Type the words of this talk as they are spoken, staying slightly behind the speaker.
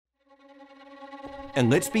And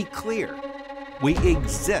let's be clear, we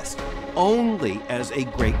exist only as a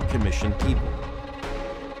Great Commission people.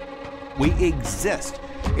 We exist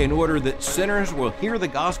in order that sinners will hear the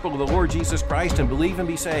gospel of the Lord Jesus Christ and believe and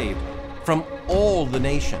be saved from all the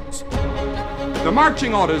nations. The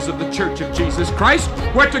marching orders of the Church of Jesus Christ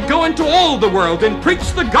were to go into all the world and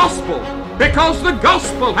preach the gospel, because the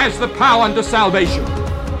gospel has the power unto salvation.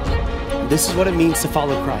 This is what it means to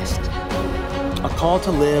follow Christ. A call to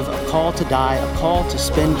live, a call to die, a call to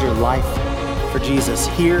spend your life for Jesus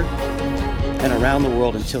here and around the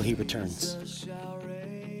world until he returns.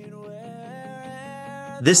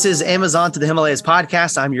 This is Amazon to the Himalayas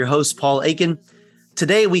podcast. I'm your host, Paul Aiken.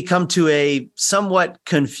 Today, we come to a somewhat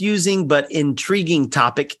confusing but intriguing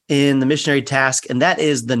topic in the missionary task, and that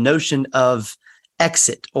is the notion of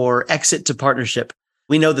exit or exit to partnership.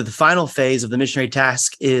 We know that the final phase of the missionary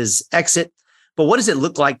task is exit, but what does it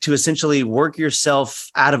look like to essentially work yourself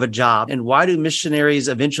out of a job? And why do missionaries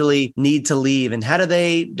eventually need to leave? And how do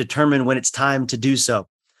they determine when it's time to do so?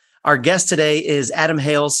 Our guest today is Adam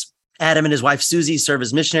Hales. Adam and his wife, Susie, serve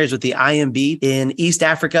as missionaries with the IMB in East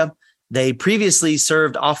Africa. They previously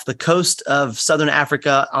served off the coast of Southern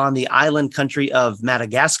Africa on the island country of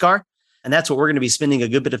Madagascar. And that's what we're going to be spending a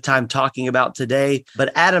good bit of time talking about today.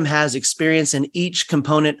 But Adam has experience in each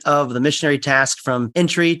component of the missionary task, from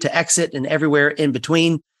entry to exit and everywhere in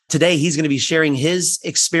between. Today, he's going to be sharing his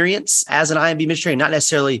experience as an IMB missionary, not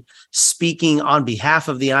necessarily speaking on behalf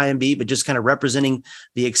of the IMB, but just kind of representing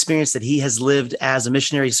the experience that he has lived as a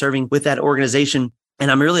missionary serving with that organization.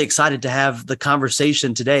 And I'm really excited to have the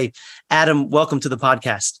conversation today. Adam, welcome to the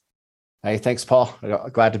podcast. Hey, thanks, Paul.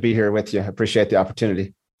 Glad to be here with you. I appreciate the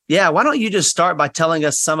opportunity. Yeah, why don't you just start by telling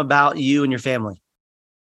us some about you and your family?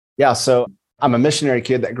 Yeah, so I'm a missionary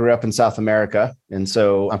kid that grew up in South America. And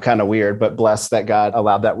so I'm kind of weird, but blessed that God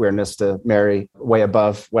allowed that weirdness to marry way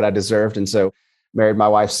above what I deserved. And so married my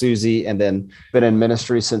wife, Susie, and then been in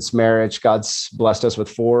ministry since marriage. God's blessed us with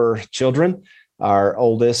 4 children. Our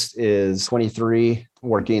oldest is 23,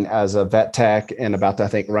 working as a vet tech and about to, I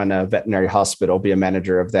think, run a veterinary hospital, be a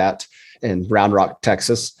manager of that in Round Rock,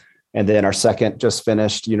 Texas. And then our second just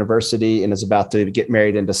finished university and is about to get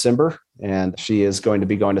married in December. And she is going to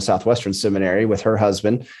be going to Southwestern Seminary with her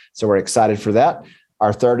husband. So we're excited for that.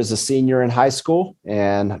 Our third is a senior in high school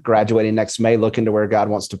and graduating next May, looking to where God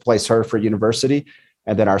wants to place her for university.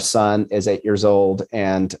 And then our son is 8 years old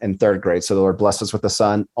and in third grade. So the Lord blessed us with a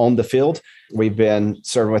son on the field. We've been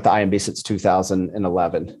serving with the IMB since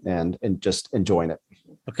 2011 and just enjoying it.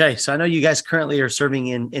 Okay. So I know you guys currently are serving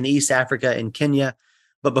in East Africa, in Kenya.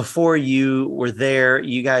 But before you were there,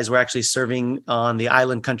 you guys were actually serving on the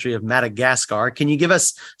island country of Madagascar. Can you give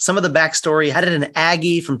us some of the backstory? How did an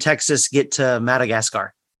Aggie from Texas get to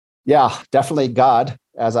Madagascar? Yeah, definitely God.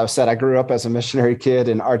 As I've said, I grew up as a missionary kid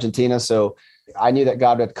in Argentina. So I knew that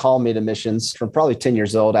God had called me to missions from probably 10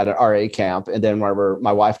 years old at an RA camp. And then whenever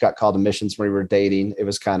my wife got called to missions when we were dating, it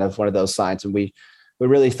was kind of one of those signs. And we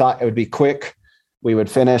really thought it would be quick. We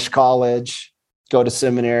would finish college, go to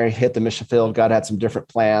seminary, hit the mission field. God had some different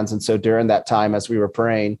plans. And so during that time, as we were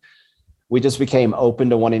praying, we just became open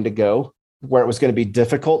to wanting to go where it was going to be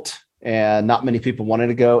difficult and not many people wanted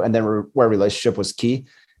to go. And then where relationship was key.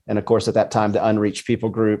 And of course, at that time, the unreached people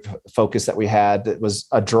group focus that we had, it was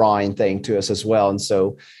a drawing thing to us as well. And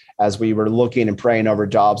so as we were looking and praying over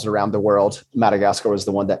jobs around the world, Madagascar was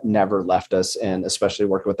the one that never left us. And especially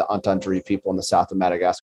working with the Antandri people in the south of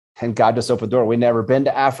Madagascar. And God just opened the door. We'd never been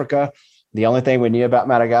to Africa. The only thing we knew about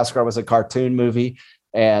Madagascar was a cartoon movie.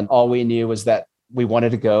 And all we knew was that we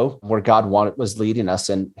wanted to go where God was leading us.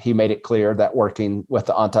 And he made it clear that working with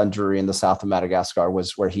the Antandri in the south of Madagascar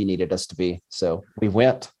was where he needed us to be. So we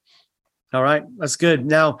went. All right. That's good.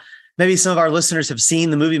 Now, maybe some of our listeners have seen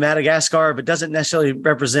the movie Madagascar, but doesn't necessarily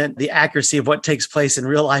represent the accuracy of what takes place in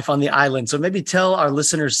real life on the island. So maybe tell our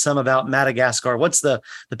listeners some about Madagascar. What's the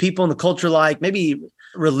people and the culture like? Maybe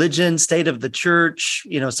religion, state of the church,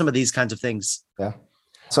 some of these kinds of things. Yeah.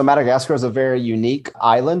 So Madagascar is a very unique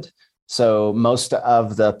island. So most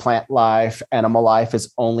of the plant life, animal life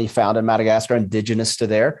is only found in Madagascar, indigenous to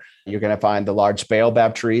there. You're going to find the large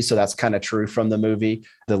baobab trees. So that's kind of true from the movie.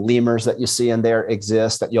 The lemurs that you see in there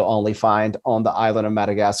exist that you'll only find on the island of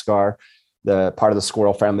Madagascar. The part of the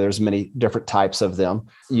squirrel family, there's many different types of them.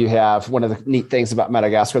 You have one of the neat things about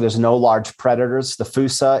Madagascar, there's no large predators. The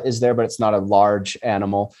fossa is there, but it's not a large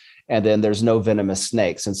animal. And then there's no venomous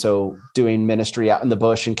snakes. And so doing ministry out in the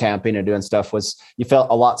bush and camping and doing stuff you felt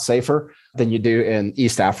a lot safer than you do in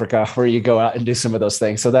East Africa, where you go out and do some of those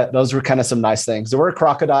things. So those were kind of some nice things. There were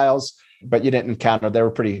crocodiles, but you didn't encounter, they were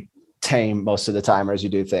pretty tame most of the time as you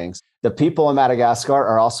do things. The people in Madagascar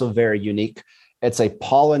are also very unique. It's a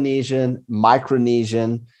Polynesian,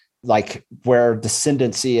 Micronesian, like where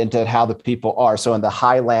descendancy into how the people are. So in the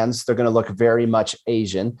highlands, they're going to look very much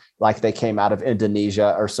Asian, like they came out of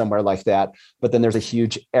Indonesia or somewhere like that. But then there's a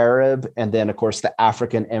huge Arab, and then of course the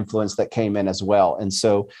African influence that came in as well. And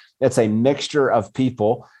so it's a mixture of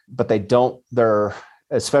people, but they're,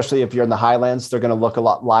 especially if you're in the highlands, they're going to look a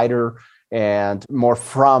lot lighter and more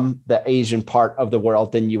from the Asian part of the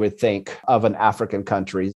world than you would think of an African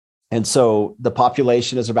country. And so the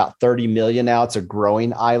population is about 30 million now. It's a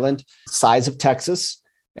growing island, size of Texas.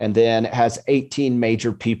 And then it has 18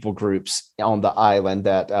 major people groups on the island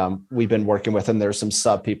that we've been working with. And there's some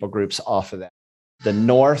sub people groups off of that. The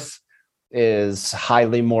north is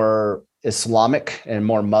highly more Islamic and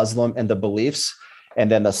more Muslim in the beliefs. And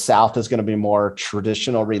then the south is going to be more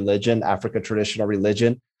traditional religion, Africa traditional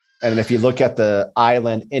religion. And if you look at the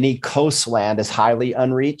island, any coastland is highly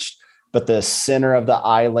unreached. But the center of the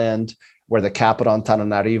island, where the capital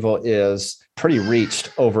Antananarivo is, pretty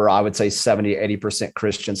reached over, I would say, 70, 80%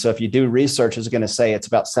 Christian. So if you do research, it's going to say it's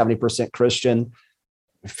about 70% Christian,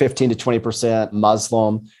 15 to 20%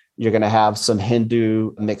 Muslim. You're going to have some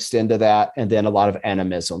Hindu mixed into that, and then a lot of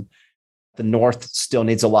animism. The north still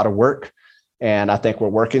needs a lot of work, and I think we're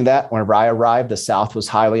working that. Whenever I arrived, the south was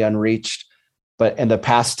highly unreached. But in the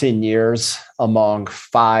past 10 years, among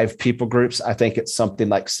 5 people groups, I think it's something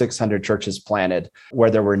like 600 churches planted where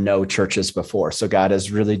there were no churches before. So God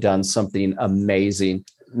has really done something amazing,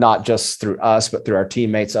 not just through us, but through our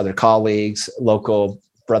teammates, other colleagues, local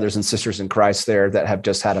brothers and sisters in Christ there that have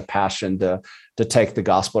just had a passion to take the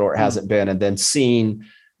gospel where it hasn't been, and then seeing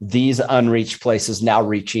these unreached places now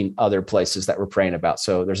reaching other places that we're praying about.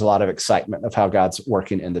 So there's a lot of excitement of how God's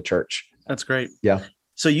working in the church. That's great. Yeah.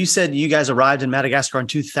 So you said you guys arrived in Madagascar in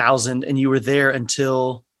 2000 and you were there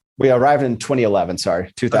until? We arrived in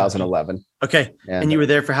 2011. Okay. And you were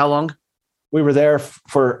there for how long? We were there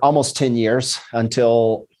for almost 10 years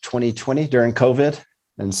until 2020 during COVID.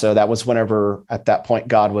 And so that was whenever at that point,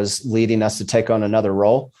 God was leading us to take on another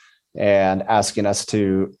role and asking us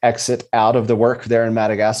to exit out of the work there in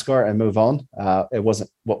Madagascar and move on. It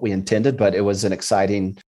wasn't what we intended, but it was an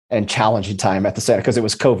exciting and challenging time at the center because it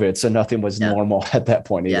was COVID. So nothing was normal at that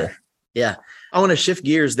point either. Yeah. I want to shift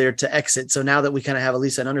gears there to exit. So now that we kind of have at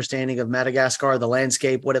least an understanding of Madagascar, the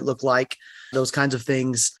landscape, what it looked like, those kinds of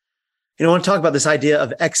things, I want to talk about this idea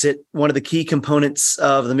of exit, one of the key components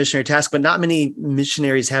of the missionary task, but not many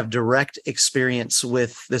missionaries have direct experience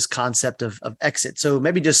with this concept of exit. So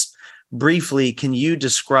maybe just briefly, can you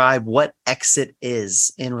describe what exit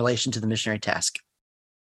is in relation to the missionary task?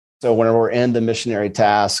 So when we're in the missionary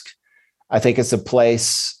task, I think it's a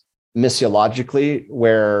place missiologically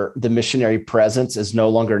where the missionary presence is no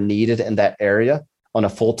longer needed in that area on a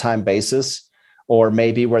full-time basis, or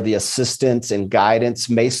maybe where the assistance and guidance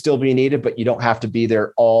may still be needed, but you don't have to be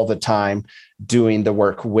there all the time doing the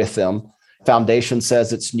work with them. Foundation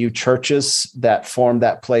says it's new churches that form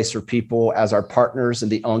that place for people as our partners in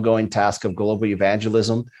the ongoing task of global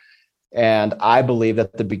evangelism. And I believe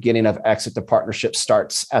that the beginning of exit to partnership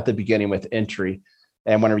starts at the beginning with entry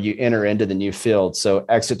and whenever you enter into the new field. So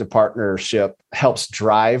exit to partnership helps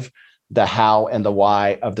drive the how and the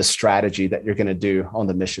why of the strategy that you're going to do on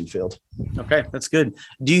the mission field. Okay, that's good.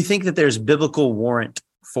 Do you think that there's biblical warrant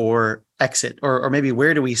for exit, or maybe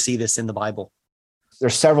where do we see this in the Bible?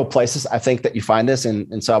 There's several places I think that you find this.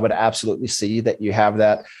 And so I would absolutely see that you have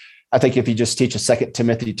that. I think if you just teach a 2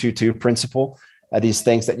 Timothy 2:2 principle, these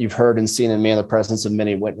things that you've heard and seen in me in the presence of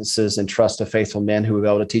many witnesses, and trust of faithful men who will be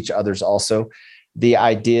able to teach others also. The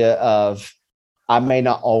idea of, I may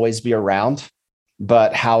not always be around,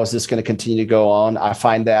 but how is this going to continue to go on? I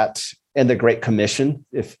find that in the Great Commission,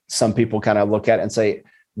 if some people kind of look at it and say,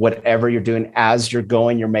 whatever you're doing as you're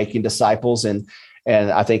going, you're making disciples. And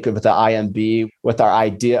I think with the IMB, with our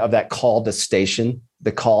idea of that call to station,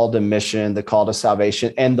 the call to mission, the call to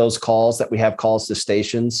salvation, and those calls that we have calls to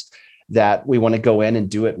stations, that we want to go in and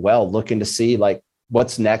do it well, looking to see like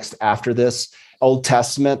what's next after this. Old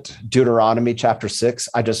Testament, Deuteronomy chapter 6.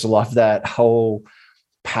 I just love that whole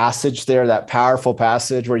passage there, that powerful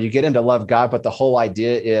passage where you get into love God, but the whole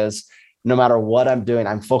idea is no matter what I'm doing,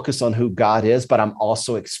 I'm focused on who God is, but I'm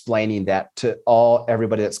also explaining that to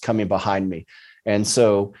everybody that's coming behind me. And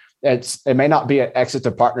so it may not be an exit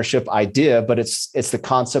to partnership idea, but it's the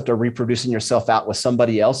concept of reproducing yourself out with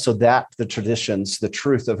somebody else so that the traditions, the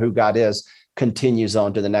truth of who God is, continues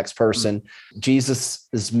on to the next person.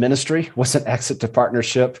 Jesus's ministry was an exit to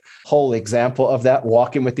partnership. Whole example of that,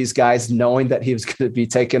 walking with these guys, knowing that he was going to be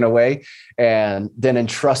taken away, and then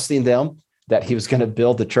entrusting them that he was going to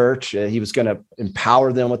build the church. He was going to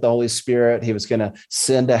empower them with the Holy Spirit. He was going to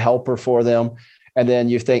send a helper for them. And then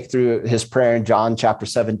you think through his prayer in John chapter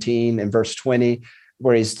 17 and verse 20,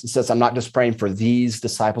 where he says, I'm not just praying for these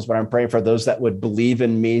disciples, but I'm praying for those that would believe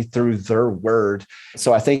in me through their word.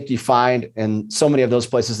 So I think you find in so many of those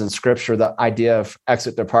places in scripture, the idea of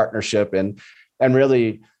exit to partnership and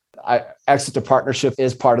really exit to partnership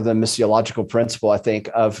is part of the missiological principle, I think,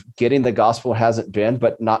 of getting the gospel hasn't been,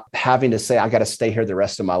 but not having to say, I got to stay here the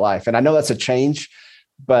rest of my life. And I know that's a change,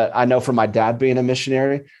 but I know from my dad being a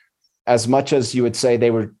missionary, as much as you would say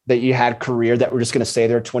that you had career that were just going to stay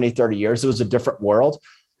there 20, 30 years, it was a different world,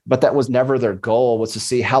 but that was never their goal, was to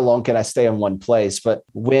see how long can I stay in one place? But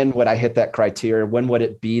when would I hit that criteria? When would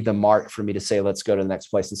it be the mark for me to say, let's go to the next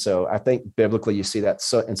place? And so I think biblically you see that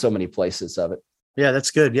in so many places of it. Yeah,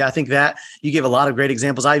 that's good. Yeah, I think that you gave a lot of great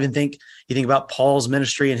examples. I even think you think about Paul's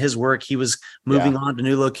ministry and his work. He was moving on to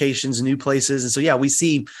new locations, new places. And so, yeah, we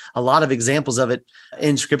see a lot of examples of it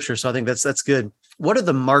in scripture. So I think that's good. What are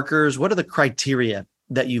the markers? What are the criteria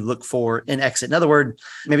that you look for in exit? In other words,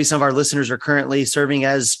 maybe some of our listeners are currently serving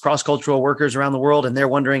as cross-cultural workers around the world, and they're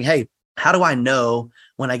wondering, hey, how do I know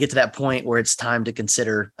when I get to that point where it's time to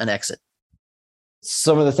consider an exit?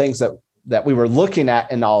 Some of the things that we were looking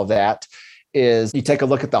at in all of that is you take a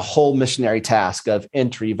look at the whole missionary task of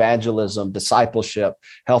entry, evangelism, discipleship,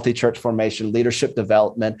 healthy church formation, leadership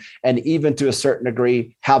development, and even to a certain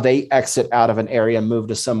degree, how they exit out of an area and move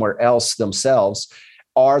to somewhere else themselves.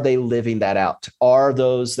 Are they living that out? Are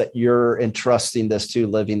those that you're entrusting this to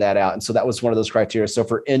living that out? And so that was one of those criteria. So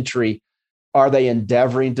for entry, are they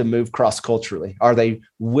endeavoring to move cross-culturally? Are they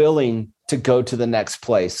willing to go to the next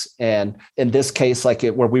place? And in this case,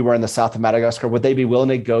 where we were in the south of Madagascar, would they be willing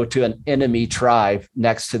to go to an enemy tribe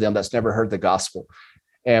next to them that's never heard the gospel?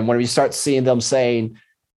 And when we start seeing them saying,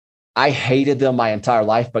 I hated them my entire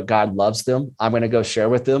life, but God loves them, I'm going to go share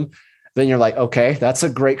with them, then you're like, okay, that's a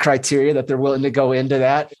great criteria that they're willing to go into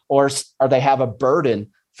that. Or they have a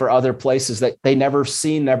burden for other places that they never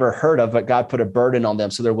seen, never heard of, but God put a burden on them.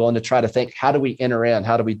 So they're willing to try to think, how do we enter in?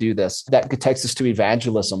 How do we do this? That takes us to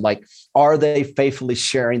evangelism. Like, are they faithfully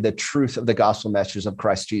sharing the truth of the gospel messages of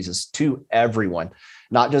Christ Jesus to everyone?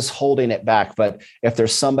 Not just holding it back, but if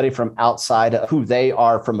there's somebody from outside of who they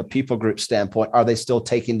are from a people group standpoint, are they still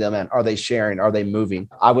taking them in? Are they sharing? Are they moving?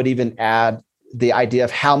 I would even add the idea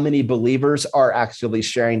of how many believers are actually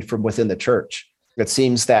sharing from within the church. It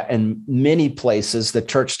seems that in many places, the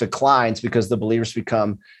church declines because the believers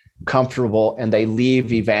become comfortable and they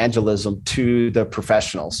leave evangelism to the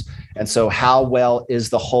professionals. And so how well is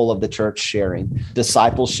the whole of the church sharing?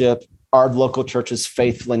 Discipleship, are local churches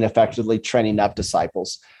faithfully and effectively training up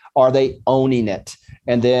disciples? Are they owning it?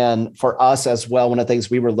 And then for us as well, one of the things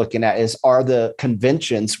we were looking at is, are the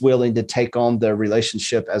conventions willing to take on the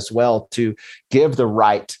relationship as well to give the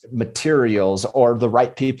right materials or the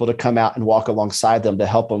right people to come out and walk alongside them to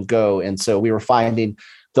help them go? And so we were finding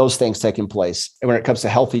those things taking place. And when it comes to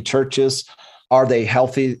healthy churches, are they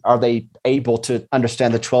healthy? Are they able to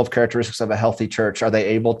understand the 12 characteristics of a healthy church? Are they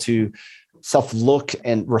able to self-look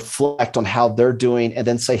and reflect on how they're doing and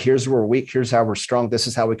then say, here's where we're weak, here's how we're strong, this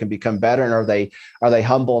is how we can become better? And are they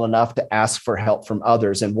humble enough to ask for help from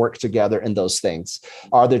others and work together in those things?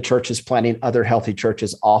 Are the churches planting other healthy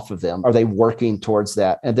churches off of them? Are they working towards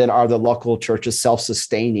that? And then are the local churches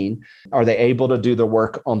self-sustaining? Are they able to do the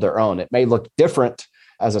work on their own? It may look different.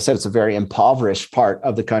 As I said, it's a very impoverished part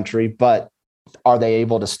of the country, but are they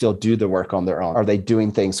able to still do the work on their own? Are they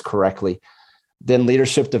doing things correctly? Then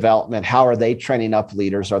leadership development, how are they training up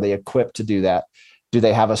leaders? Are they equipped to do that? Do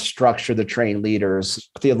they have a structure to train leaders?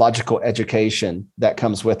 Theological education that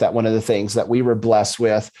comes with that. One of the things that we were blessed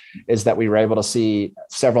with is that we were able to see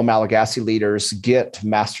several Malagasy leaders get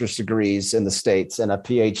master's degrees in the States and a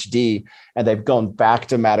PhD, and they've gone back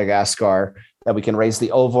to Madagascar, that we can raise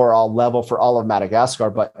the overall level for all of Madagascar.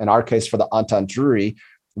 But in our case, for the Antandrouri,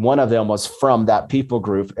 one of them was from that people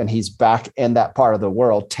group, and he's back in that part of the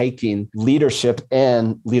world taking leadership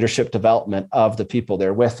and leadership development of the people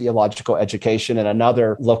there with theological education. And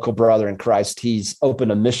another local brother in Christ, he's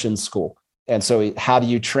opened a mission school. And so how do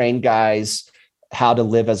you train guys how to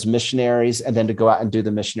live as missionaries and then to go out and do the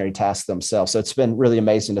missionary tasks themselves? So it's been really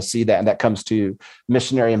amazing to see that. And that comes to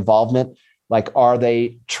missionary involvement. Like, are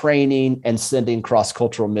they training and sending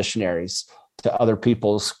cross-cultural missionaries to other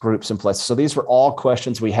people's groups and places? So these were all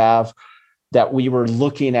questions we have that we were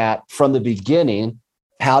looking at from the beginning.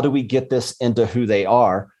 How do we get this into who they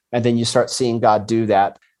are? And then you start seeing God do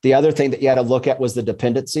that. The other thing that you had to look at was the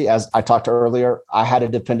dependency. As I talked earlier, I had a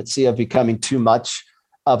dependency of becoming too much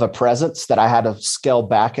of a presence that I had to scale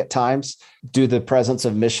back at times. Do the presence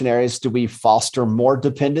of missionaries, do we foster more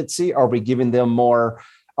dependency? Are we giving them more?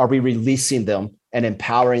 Are we releasing them and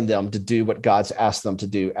empowering them to do what God's asked them to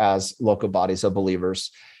do as local bodies of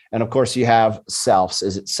believers. And of course, you have selves.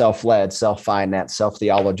 Is it self-led, self-financed,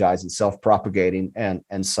 self-theologizing, self-propagating,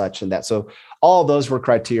 and such and that. So all of those were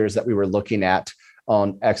criteria that we were looking at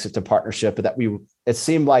on exit to partnership, but it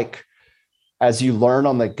seemed like as you learn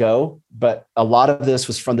on the go, but a lot of this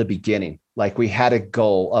was from the beginning. Like we had a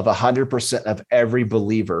goal of 100% of every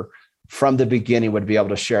believer from the beginning would be able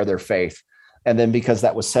to share their faith. And then because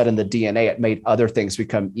that was set in the DNA, it made other things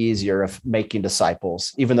become easier of making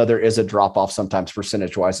disciples, even though there is a drop off sometimes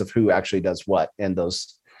percentage-wise of who actually does what in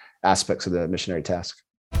those aspects of the missionary task.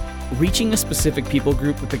 Reaching a specific people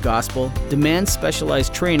group with the gospel demands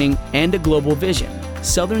specialized training and a global vision.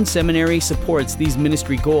 Southern Seminary supports these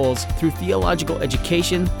ministry goals through theological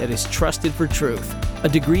education that is trusted for truth. A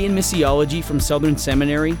degree in missiology from Southern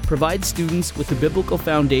Seminary provides students with the biblical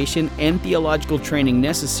foundation and theological training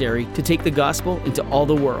necessary to take the gospel into all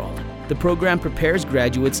the world. The program prepares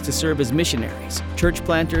graduates to serve as missionaries, church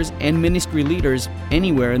planters, and ministry leaders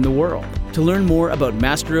anywhere in the world. To learn more about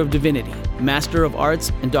Master of Divinity, Master of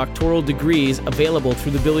Arts, and doctoral degrees available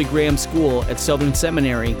through the Billy Graham School at Southern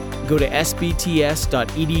Seminary, go to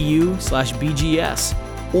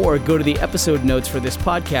sbts.edu/BGS, or go to the episode notes for this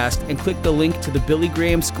podcast and click the link to the Billy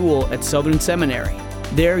Graham School at Southern Seminary.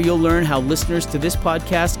 There you'll learn how listeners to this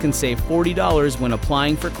podcast can save $40 when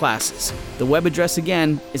applying for classes. The web address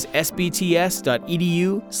again is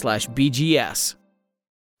sbts.edu/BGS.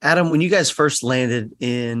 Adam, when you guys first landed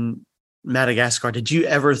in Madagascar, did you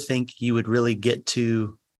ever think you would really get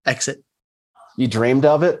to exit? You dreamed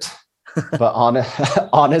of it, but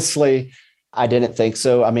honestly, I didn't think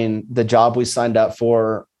so. I mean, the job we signed up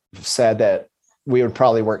for said that we would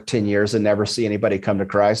probably work 10 years and never see anybody come to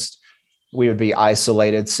Christ. We would be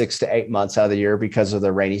isolated 6 to 8 months out of the year because of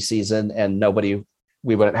the rainy season, and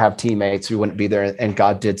we wouldn't have teammates. We wouldn't be there. And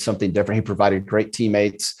God did something different. He provided great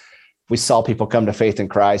teammates. We saw people come to faith in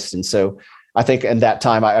Christ. And so I think in that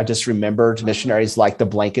time, I just remembered missionaries like the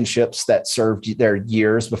Blankenships that served their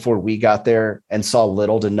years before we got there and saw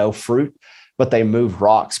little to no fruit, but they moved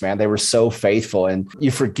rocks, man. They were so faithful. And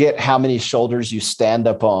you forget how many shoulders you stand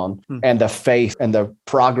up on and the faith and the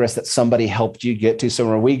progress that somebody helped you get to. So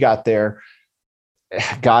when we got there,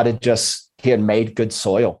 God he had made good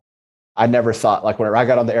soil. I never thought, like, whenever I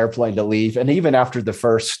got on the airplane to leave, and even after the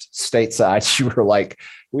first stateside, you were like,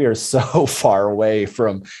 we are so far away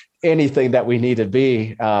from anything that we need to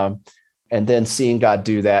be. And then seeing God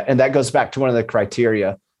do that. And that goes back to one of the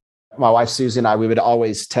criteria. My wife, Susie, and I, we would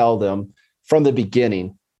always tell them from the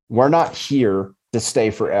beginning, we're not here to stay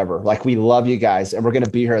forever. Like, we love you guys and we're going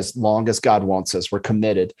to be here as long as God wants us. We're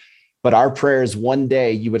committed. But our prayer is one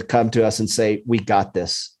day you would come to us and say, we got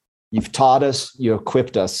this. You've taught us, you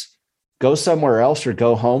equipped us. Go somewhere else or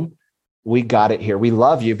go home. We got it here. We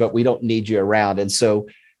love you, but we don't need you around. And so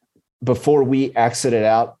before we exited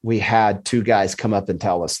out, we had 2 guys come up and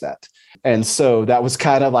tell us that. And so that was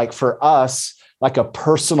kind of like, for us, like a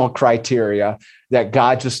personal criteria that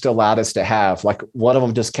God just allowed us to have. Like, one of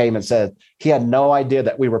them just came and said, he had no idea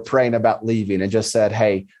that we were praying about leaving, and just said,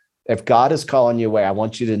 hey, if God is calling you away, I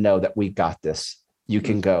want you to know that we got this. You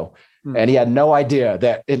can go. And he had no idea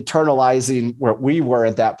that internalizing where we were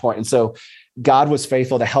at that point. And so God was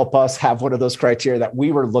faithful to help us have one of those criteria that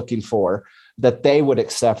we were looking for, that they would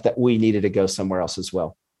accept that we needed to go somewhere else as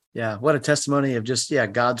well. Yeah. What a testimony of just,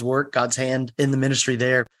 God's work, God's hand in the ministry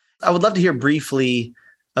there. I would love to hear briefly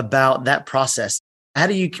about that process. How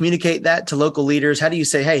do you communicate that to local leaders? How do you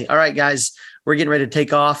say, hey, all right, guys, we're getting ready to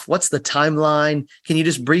take off. What's the timeline? Can you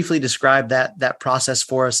just briefly describe that process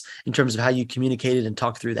for us in terms of how you communicated and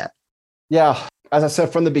talk through that? Yeah. As I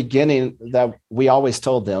said from the beginning, that we always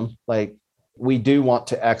told them, like, we do want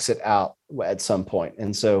to exit out at some point.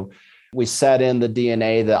 And so we set in the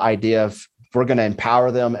DNA, the idea of we're going to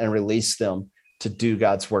empower them and release them to do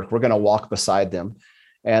God's work. We're going to walk beside them.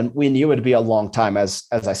 And we knew it would be a long time. As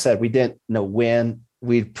I said, we didn't know when.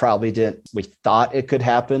 We thought it could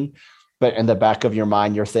happen. But in the back of your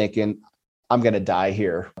mind, you're thinking, I'm going to die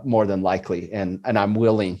here more than likely. And I'm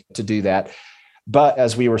willing to do that. But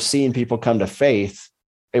as we were seeing people come to faith,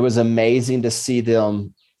 it was amazing to see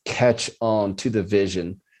them catch on to the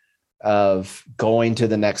vision of going to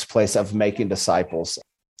the next place, of making disciples.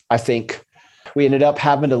 I think we ended up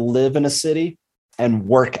having to live in a city and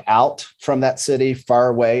work out from that city far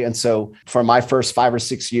away. And so for my first 5 or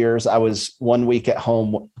 6 years, I was 1 week at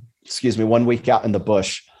home, 1 week out in the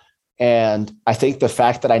bush. And I think the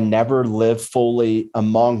fact that I never lived fully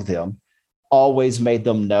among them always made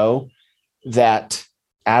them know that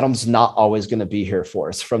Adam's not always going to be here for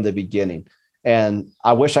us from the beginning. And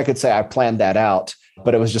I wish I could say I planned that out,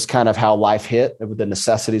 but it was just kind of how life hit with the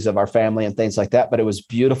necessities of our family and things like that. But it was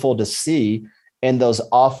beautiful to see in those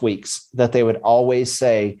off weeks that they would always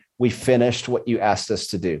say, we finished what you asked us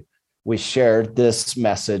to do. We shared this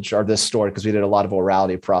message or this story, because we did a lot of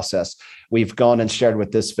orality process. We've gone and shared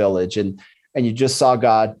with this village, and you just saw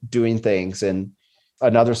God doing things. And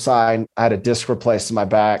another sign, I had a disc replaced in my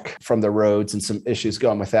back from the roads and some issues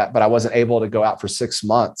going with that, but I wasn't able to go out for 6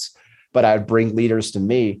 months, but I'd bring leaders to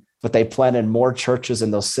me, but they planted more churches in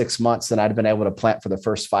those 6 months than I'd been able to plant for the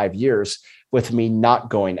first 5 years with me not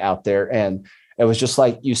going out there. And it was just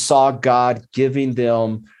like, you saw God giving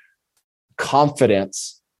them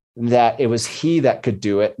confidence that it was he that could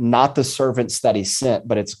do it, not the servants that he sent,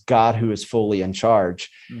 but it's God who is fully in charge.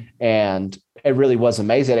 And it really was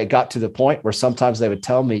amazing. It got to the point where sometimes they would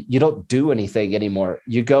tell me, you don't do anything anymore.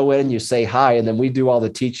 You go in, you say hi, and then we do all the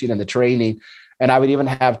teaching and the training. And I would even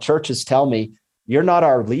have churches tell me, you're not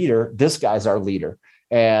our leader. This guy's our leader.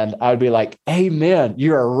 And I would be like, amen,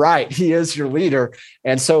 you are right. He is your leader.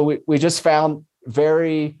 And so we just found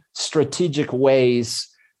very strategic ways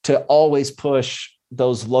to always push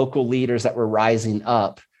those local leaders that were rising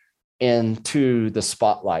up into the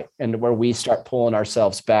spotlight, and where we start pulling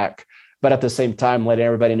ourselves back, but at the same time, letting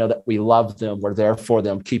everybody know that we love them, we're there for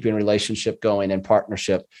them, keeping relationship going and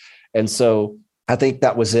partnership. And so I think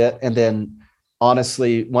that was it. And then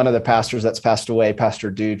honestly, one of the pastors that's passed away, Pastor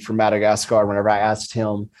Dude from Madagascar, whenever I asked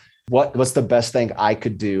him, what's the best thing I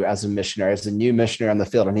could do as a missionary, as a new missionary on the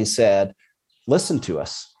field? And he said, listen to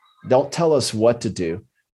us. Don't tell us what to do,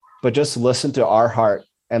 but just listen to our heart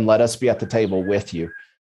and let us be at the table with you.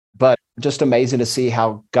 But just amazing to see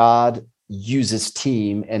how God uses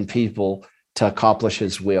team and people to accomplish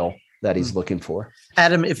his will that he's looking for.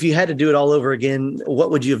 Adam, if you had to do it all over again,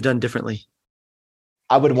 what would you have done differently?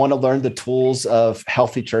 I would want to learn the tools of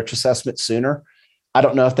healthy church assessment sooner. I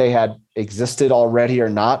don't know if they had existed already or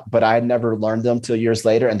not, but I had never learned them till years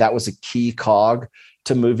later. And that was a key cog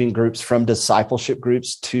to moving groups from discipleship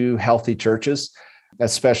groups to healthy churches,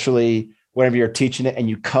 especially whenever you're teaching it and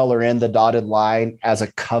you color in the dotted line as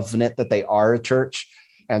a covenant that they are a church.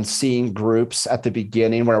 And seeing groups at the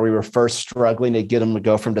beginning where we were first struggling to get them to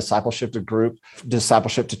go from discipleship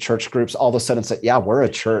to church groups, all of a sudden say, yeah, we're a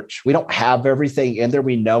church. We don't have everything in there.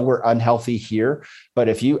 We know we're unhealthy here, but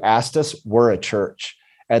if you asked us, we're a church.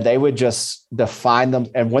 And they would just define them.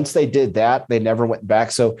 And once they did that, they never went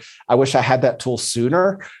back. So I wish I had that tool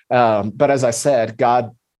sooner. But as I said,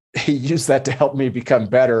 God, he used that to help me become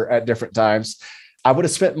better at different times. I would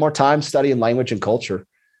have spent more time studying language and culture.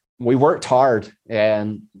 We worked hard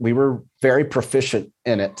and we were very proficient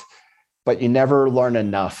in it, but you never learn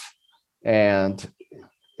enough. And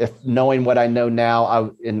if knowing what I know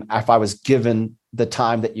now, if I was given the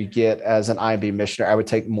time that you get as an IMB missionary, I would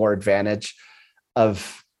take more advantage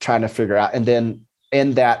of trying to figure out. And then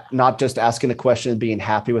in that, not just asking a question and being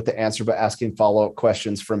happy with the answer, but asking follow-up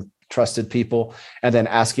questions from trusted people, and then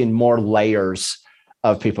asking more layers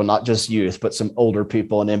of people, not just youth, but some older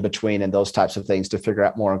people and in between and those types of things to figure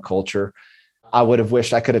out more on culture. I would have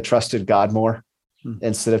wished I could have trusted God more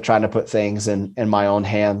instead of trying to put things in my own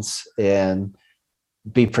hands and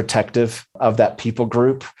be protective of that people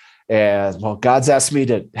group. And well, God's asked me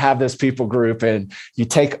to have this people group, and you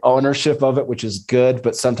take ownership of it, which is good,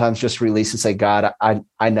 but sometimes just release and say, God,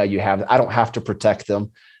 I know you have it. I don't have to protect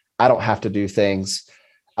them. I don't have to do things.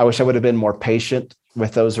 I wish I would have been more patient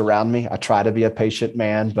with those around me. I try to be a patient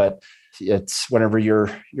man, but it's whenever you're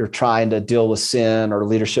trying to deal with sin or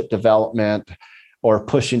leadership development or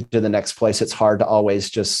pushing to the next place, it's hard to always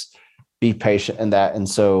just be patient in that. And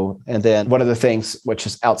then one of the things, which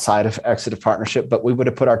is outside of Exodus Partnership, but we would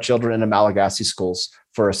have put our children into Malagasy schools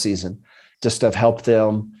for a season, just to help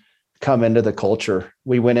them come into the culture.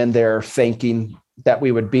 We went in there thinking that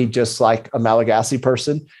we would be just like a Malagasy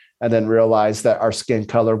person, and then realized that our skin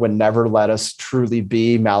color would never let us truly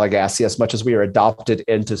be Malagasy, as much as we are adopted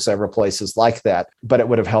into several places like that. But it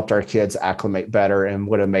would have helped our kids acclimate better and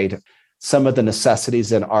would have made some of the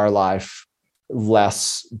necessities in our life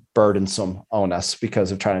less burdensome on us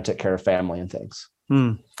because of trying to take care of family and things.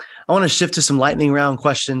 I want to shift to some lightning round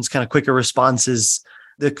questions, kind of quicker responses.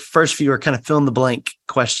 The first few are kind of fill in the blank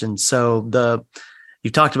questions. So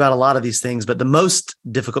you've talked about a lot of these things, but the most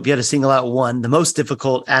difficult, if you had to single out one, the most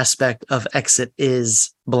difficult aspect of exit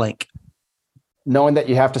is blank. Knowing that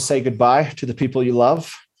you have to say goodbye to the people you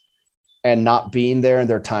love and not being there in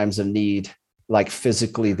their times of need, like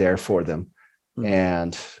physically there for them.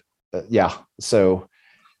 And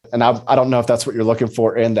and I don't know if that's what you're looking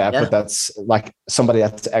for in that, but that's like somebody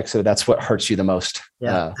that's exited. That's what hurts you the most.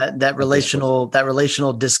 Yeah. That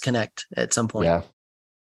relational disconnect at some point. Yeah.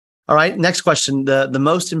 All right. Next question. The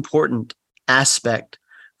most important aspect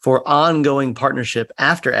for ongoing partnership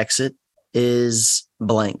after exit is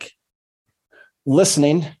blank.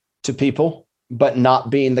 Listening to people, but not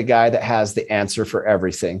being the guy that has the answer for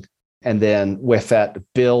everything. And then with that,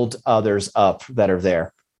 build others up that are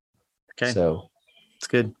there. Okay. So it's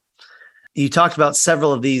good. You talked about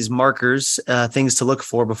several of these markers, things to look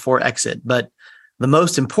for before exit, but the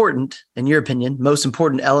most important, in your opinion, most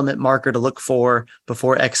important element marker to look for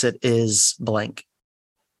before exit is blank.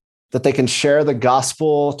 That they can share the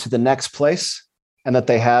gospel to the next place and that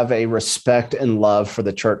they have a respect and love for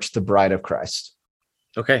the church, the bride of Christ.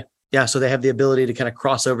 Okay. Yeah. So they have the ability to kind of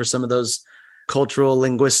cross over some of those cultural,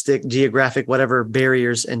 linguistic, geographic, whatever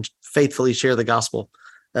barriers and faithfully share the gospel.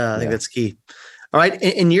 I think that's key. All right.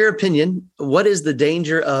 In your opinion, what is the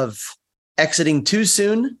danger of exiting too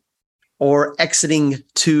soon or exiting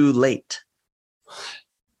too late?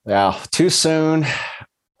 Yeah, too soon.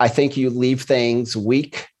 I think you leave things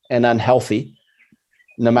weak and unhealthy.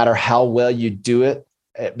 No matter how well you do it,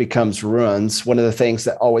 it becomes ruins. One of the things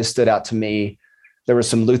that always stood out to me, there were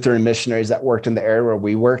some Lutheran missionaries that worked in the area where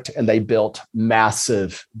we worked, and they built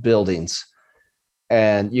massive buildings.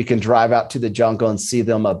 And you can drive out to the jungle and see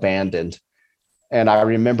them abandoned. And I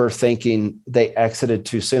remember thinking they exited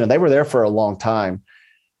too soon, and they were there for a long time.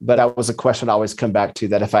 But that was a question I always come back to,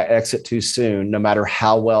 that if I exit too soon, no matter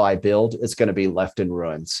how well I build, it's going to be left in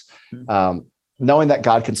ruins. Knowing that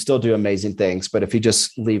God can still do amazing things, but if you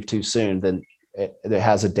just leave too soon, then it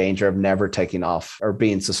has a danger of never taking off or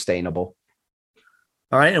being sustainable.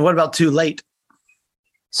 All right. And what about too late?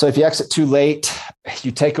 So if you exit too late,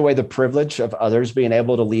 you take away the privilege of others being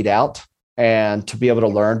able to lead out and to be able to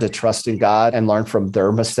learn to trust in God and learn from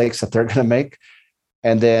their mistakes that they're going to make.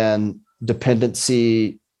 And then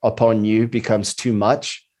dependency upon you becomes too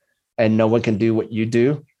much, and no one can do what you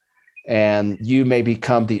do. And you may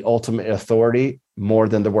become the ultimate authority more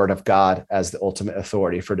than the word of God as the ultimate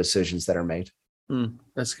authority for decisions that are made.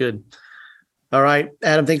 That's good. All right,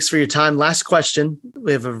 Adam, thanks for your time. Last question.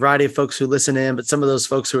 We have a variety of folks who listen in, but some of those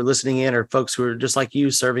folks who are listening in are folks who are just like you,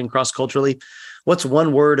 serving cross-culturally. What's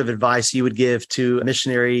one word of advice you would give to a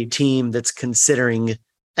missionary team that's considering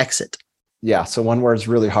exit? Yeah, so one word is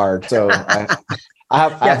really hard. So I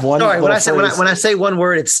have one. Sorry, when I say one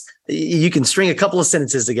word, it's you can string a couple of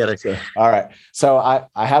sentences together. All right. So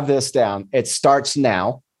I have this down. It starts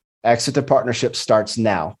now. Exit to partnership starts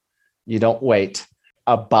now. You don't wait.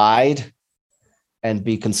 Abide and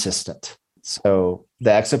be consistent. So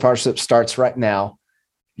the exit partnership starts right now.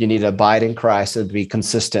 You need to abide in Christ and be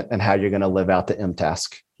consistent in how you're going to live out the M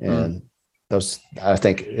task. And those, I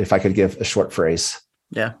think, if I could give a short phrase.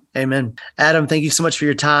 Yeah. Amen. Adam, thank you so much for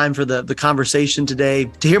your time, for the conversation today.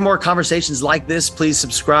 To hear more conversations like this, please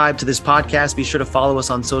subscribe to this podcast. Be sure to follow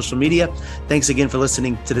us on social media. Thanks again for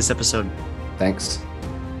listening to this episode. Thanks.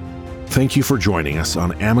 Thank you for joining us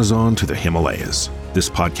on Amazon to the Himalayas. This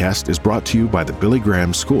podcast is brought to you by the Billy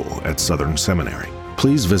Graham School at Southern Seminary.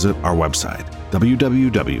 Please visit our website,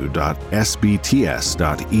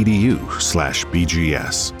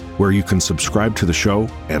 www.sbts.edu/BGS, where you can subscribe to the show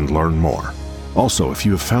and learn more. Also, if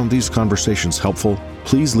you have found these conversations helpful,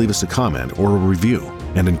 please leave us a comment or a review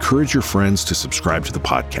and encourage your friends to subscribe to the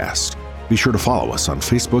podcast. Be sure to follow us on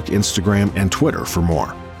Facebook, Instagram, and Twitter for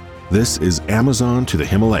more. This is Amazon to the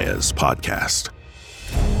Himalayas podcast.